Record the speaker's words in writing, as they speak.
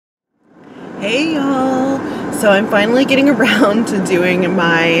Hey y'all! So I'm finally getting around to doing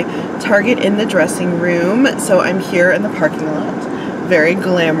my Target in the dressing room. So I'm here in the parking lot, very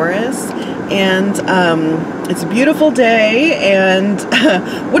glamorous, and it's a beautiful day, and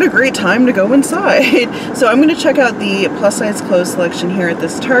what a great time to go inside. So I'm going to check out the plus size clothes selection here at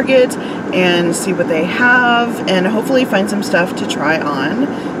this Target and see what they have, and hopefully find some stuff to try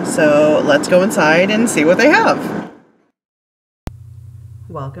on. So let's go inside and see what they have.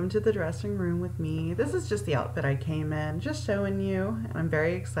 Welcome to the dressing room with me. This is just the outfit I came in, just showing you, and I'm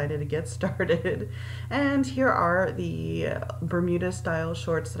very excited to get started. And here are the Bermuda style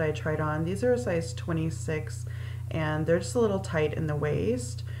shorts that I tried on. These are a size 26 and they're just a little tight in the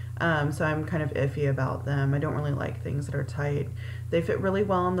waist, so I'm kind of iffy about them. I don't really like things that are tight. They fit really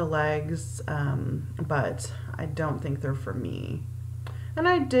well on the legs, but I don't think they're for me. And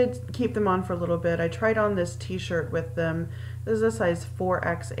I did keep them on for a little bit. I tried on this t-shirt with them. This is a size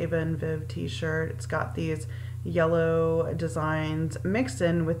 4X Ava and Viv t-shirt. It's got these yellow designs mixed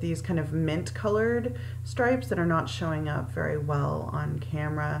in with these kind of mint colored stripes that are not showing up very well on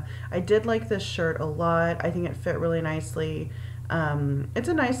camera. I did like this shirt a lot. I think it fit really nicely. It's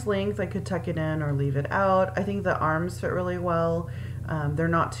a nice length. I could tuck it in or leave it out. I think the arms fit really well. They're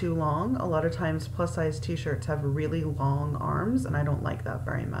not too long. A lot of times plus size t-shirts have really long arms and I don't like that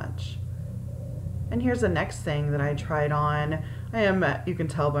very much. And here's the next thing that I tried on. I am, you can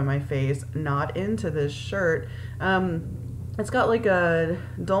tell by my face, not into this shirt. It's got like a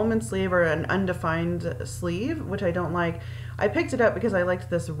dolman sleeve or an undefined sleeve, which I don't like. I picked it up because I liked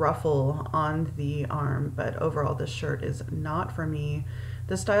this ruffle on the arm, but overall this shirt is not for me.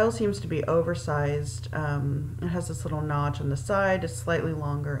 The style seems to be oversized. It has this little notch on the side. It's slightly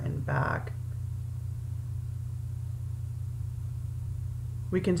longer in back.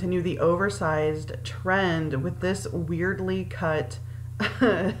 We continue the oversized trend with this weirdly cut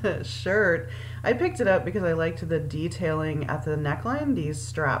shirt. I picked it up because I liked the detailing at the neckline, these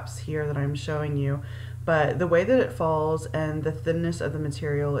straps here that I'm showing you. But the way that it falls and the thinness of the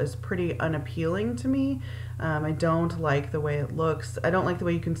material is pretty unappealing to me. I don't like the way it looks. I don't like the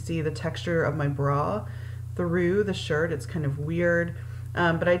way you can see the texture of my bra through the shirt. It's kind of weird.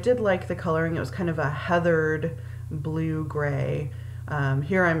 But I did like the coloring. It was kind of a heathered blue-gray.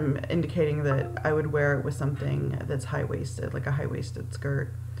 Here I'm indicating that I would wear it with something that's high-waisted, like a high-waisted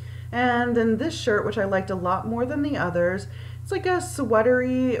skirt. And then this shirt, which I liked a lot more than the others, it's like a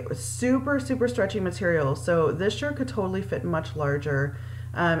sweatery, super stretchy material. So this shirt could totally fit much larger.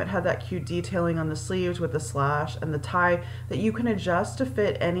 It had that cute detailing on the sleeves with the slash and the tie that you can adjust to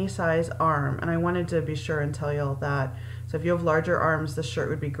fit any size arm. And I wanted to be sure and tell you all that. So if you have larger arms, this shirt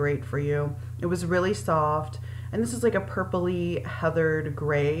would be great for you. It was really soft. And this is like a purpley heathered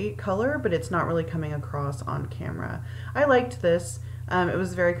gray color, but it's not really coming across on camera. I liked this. It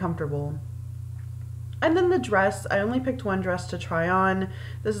was very comfortable. And then the dress, I only picked one dress to try on.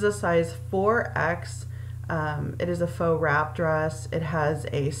 This is a size 4X. It is a faux wrap dress. It has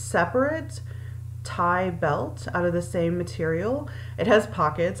a separate tie belt out of the same material. It has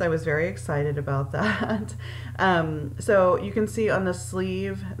pockets. I was very excited about that. So you can see on the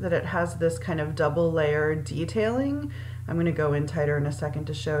sleeve that it has this kind of double layer detailing. I'm going to go in tighter in a second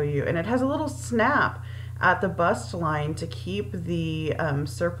to show you. And it has a little snap at the bust line to keep the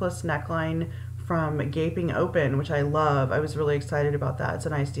surplus neckline from gaping open, which I love. I was really excited about that. It's a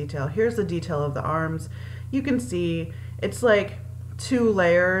nice detail. Here's the detail of the arms. You can see it's like 2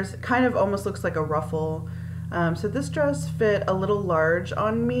 layers, kind of almost looks like a ruffle. So this dress fit a little large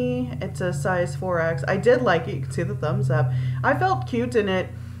on me. It's a size 4X. I did like it. You can see the thumbs up. I felt cute in it.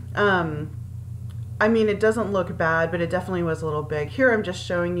 I mean, it doesn't look bad, but it definitely was a little big. Here I'm just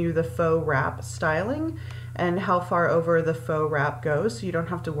showing you the faux wrap styling and how far over the faux wrap goes, so you don't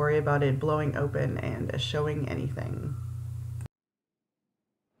have to worry about it blowing open and showing anything.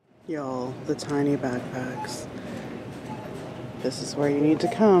 Y'all, the tiny backpacks. This is where you need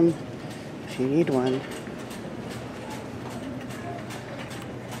to come if you need one.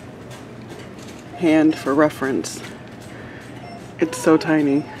 Hand for reference. It's so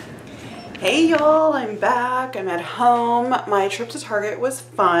tiny. Hey y'all, I'm back. I'm at home. My trip to Target was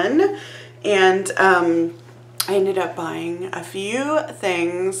fun, and I ended up buying a few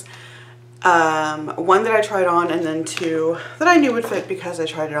things. One that I tried on, and then 2 that I knew would fit because I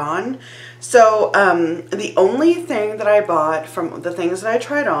tried it on. So the only thing that I bought from the things that I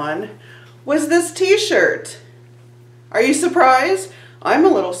tried on was this t-shirt. Are you surprised? I'm a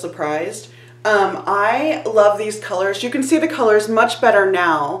little surprised. I love these colors. You can see the colors much better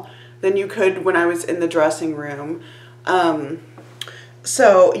now than you could when I was in the dressing room.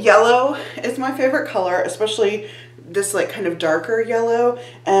 So yellow is my favorite color, especially this like kind of darker yellow,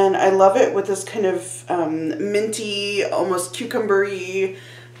 and I love it with this kind of minty, almost cucumber-y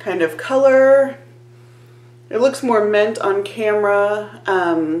kind of color. It looks more mint on camera.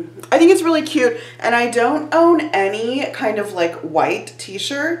 I think it's really cute, and I don't own any kind of like white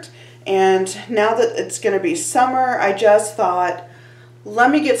t-shirt, and now that it's gonna be summer, I just thought,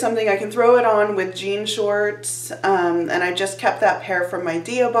 let me get something I can throw it on with jean shorts, and I just kept that pair from my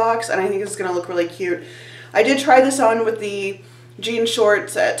Dia box, and I think it's gonna look really cute. I did try this on with the jean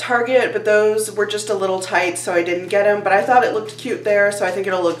shorts at Target, but those were just a little tight, so I didn't get them, but I thought it looked cute there, so I think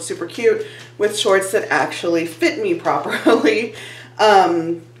it'll look super cute with shorts that actually fit me properly.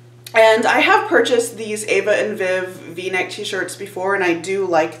 And I have purchased these Ava and Viv V-neck t-shirts before, and I do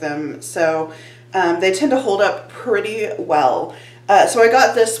like them, so they tend to hold up pretty well. So I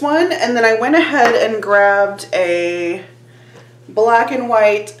got this one, and then I went ahead and grabbed a black and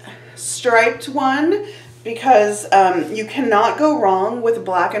white striped one, because you cannot go wrong with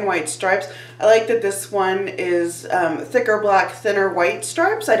black and white stripes. I like that this one is thicker black, thinner white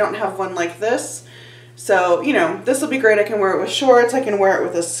stripes. I don't have one like this. So, you know, this will be great. I can wear it with shorts. I can wear it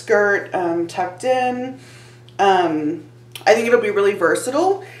with a skirt tucked in. I think it'll be really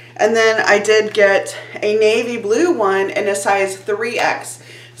versatile. And then I did get a navy blue one in a size 3X.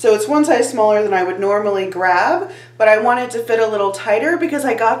 So it's one size smaller than I would normally grab, but I wanted to fit a little tighter because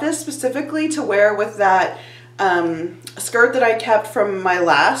I got this specifically to wear with that skirt that I kept from my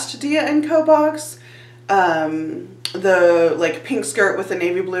last Dia & Co box. The like pink skirt with the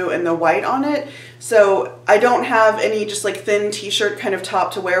navy blue and the white on it. So I don't have any just like thin t-shirt kind of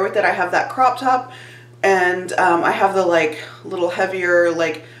top to wear with it. I have that crop top, and I have the like little heavier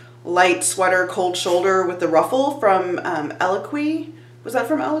like light sweater cold shoulder with the ruffle from Eloquii. Was that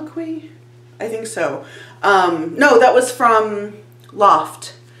from Eloquii? I think so. No, that was from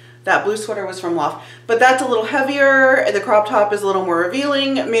Loft. That blue sweater was from Loft. But that's a little heavier. The crop top is a little more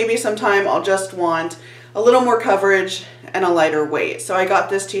revealing. Maybe sometime I'll just want a little more coverage and a lighter weight. So I got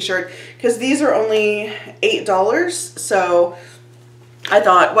this t-shirt because these are only $8. So I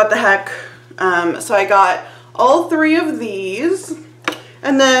thought, what the heck? So I got all 3 of these.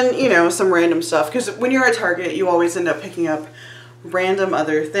 And then, you know, some random stuff. Because when you're at Target, you always end up picking up random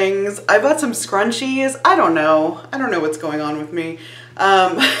other things. I bought some scrunchies. I don't know what's going on with me.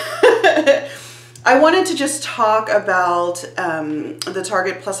 I wanted to just talk about the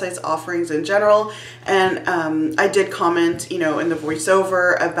Target plus size offerings in general, and I did comment, you know, in the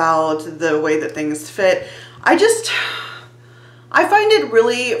voiceover about the way that things fit. I find it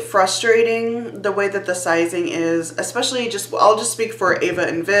really frustrating the way that the sizing is, especially I'll just speak for Ava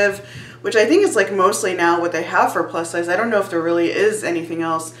and Viv, which I think is like mostly now what they have for plus size. I don't know if there really is anything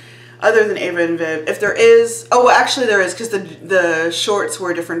else other than Ava and Viv. If there is, oh, actually there is, because the shorts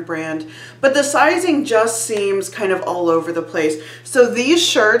were a different brand. But the sizing just seems kind of all over the place. So these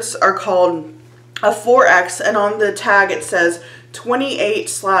shirts are called a 4X, and on the tag it says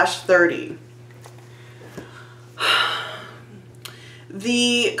 28/30.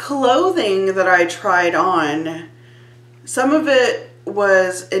 The clothing that I tried on, some of it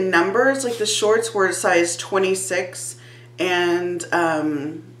was in numbers, like the shorts were size 26, and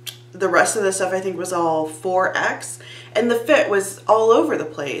the rest of the stuff I think was all 4X, and the fit was all over the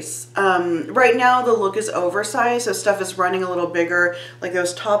place. Right now the look is oversized, so stuff is running a little bigger. Like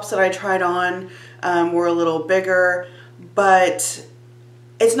those tops that I tried on were a little bigger, but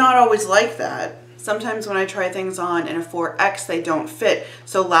it's not always like that. Sometimes when I try things on in a 4X, they don't fit.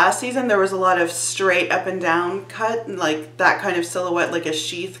 So last season there was a lot of straight up and down cut, like that kind of silhouette, like a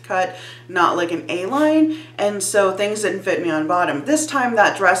sheath cut, not like an A-line. And so things didn't fit me on bottom. This time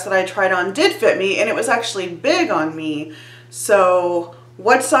that dress that I tried on did fit me, and it was actually big on me. So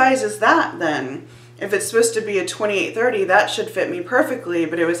what size is that then? If it's supposed to be a 28/30, that should fit me perfectly,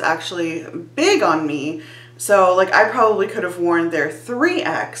 but it was actually big on me. So like I probably could have worn their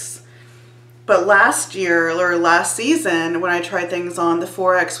 3X. But last year, or last season, when I tried things on, the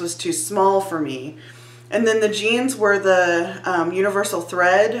 4X was too small for me. And then the jeans were the Universal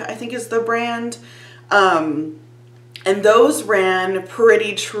Thread, I think is the brand. And those ran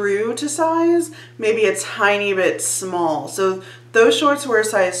pretty true to size, maybe a tiny bit small. So those shorts were a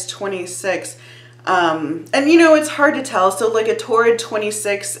size 26. And you know, it's hard to tell. So like a Torrid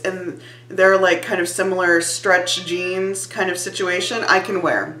 26 and they're like kind of similar stretch jeans kind of situation, I can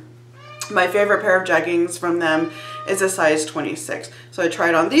wear. My favorite pair of jeggings from them is a size 26. So I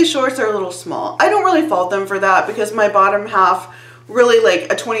tried on these shorts. They're a little small. I don't really fault them for that because my bottom half really, like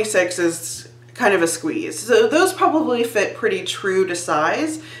a 26 is kind of a squeeze. So those probably fit pretty true to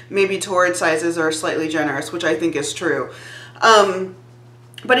size. Maybe Torrid sizes are slightly generous, which I think is true.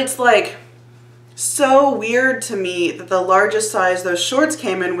 But it's like so weird to me that the largest size those shorts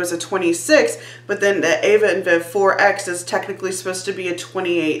came in was a 26, but then the Ava and Viv 4X is technically supposed to be a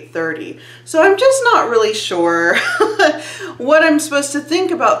 28-30. So I'm just not really sure what I'm supposed to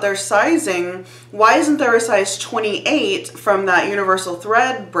think about their sizing. Why isn't there a size 28 from that Universal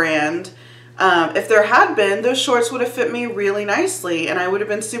Thread brand? If there had been, those shorts would have fit me really nicely and I would have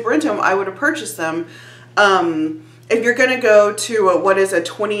been super into them. I would have purchased them. If you're gonna go to what is a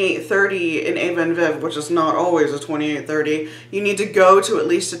 28-30 in Ava and Viv, which is not always a 28-30, you need to go to at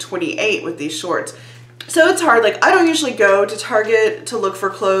least a 28 with these shorts. So it's hard. Like, I don't usually go to Target to look for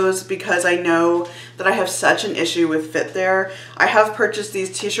clothes because I know that I have such an issue with fit there. I have purchased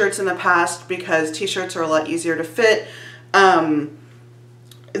these t-shirts in the past because t-shirts are a lot easier to fit.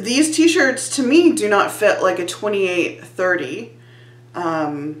 These t-shirts to me do not fit like a 28-30.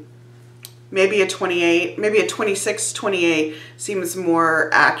 Maybe a 28, maybe a 26-28 seems more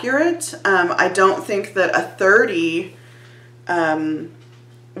accurate. I don't think that a 30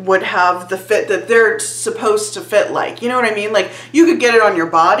 would have the fit that they're supposed to fit like. You know what I mean? Like, you could get it on your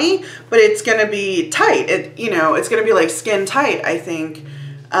body, but it's going to be tight. It's going to be like skin tight, I think.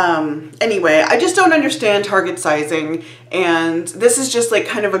 Anyway, I just don't understand Target sizing, and this is just like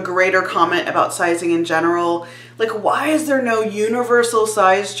kind of a greater comment about sizing in general. Like, why is there no universal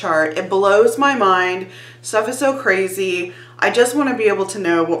size chart? It blows my mind. Stuff is so crazy. I just want to be able to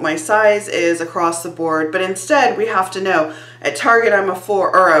know what my size is across the board, but instead we have to know at Target I'm a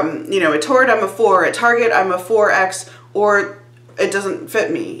 4, or at Torrid I'm a 4, at Target I'm a 4X, or it doesn't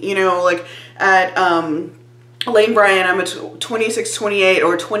fit me. You know, like at Lane Bryant I'm a 26-28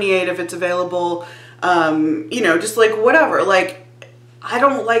 or 28 if it's available. Just like whatever. Like, I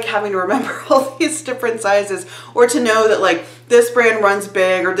don't like having to remember all these different sizes, or to know that like this brand runs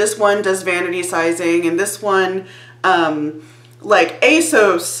big, or this one does vanity sizing, and this one, like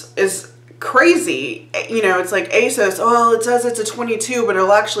ASOS is crazy. You know, it's like ASOS, oh, it says it's a 22, but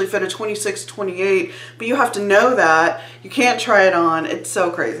it'll actually fit a 26-28, but you have to know that. You can't try it on. It's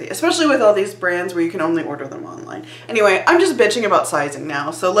so crazy, especially with all these brands where you can only order them online. Anyway, I'm just bitching about sizing now,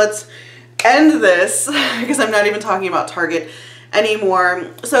 so let's end this because I'm not even talking about Target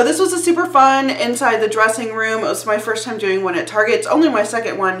anymore. So this was a super fun inside the dressing room. It was my first time doing one at Target. It's only my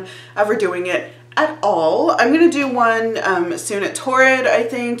second one ever doing it at all. I'm gonna do one soon at Torrid, I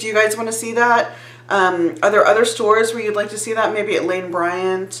think. Do you guys want to see that? Are there other stores where you'd like to see that? Maybe at Lane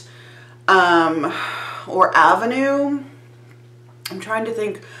Bryant or Avenue. I'm trying to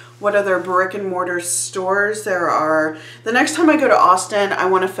think what other brick and mortar stores there are. The next time I go to Austin, I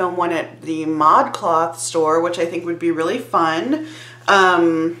want to film one at the ModCloth store, which I think would be really fun.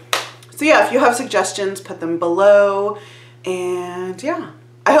 So yeah, if you have suggestions, put them below. And yeah,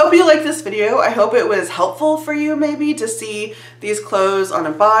 I hope you liked this video. I hope it was helpful for you maybe to see these clothes on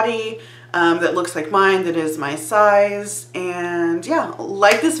a body that looks like mine, that is my size. And yeah,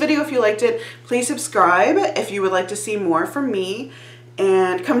 like this video if you liked it. Please subscribe if you would like to see more from me.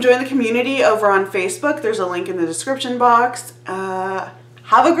 And come join the community over on Facebook. There's a link in the description box.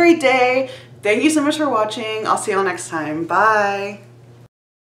 Have a great day. Thank you so much for watching. I'll see y'all next time. Bye.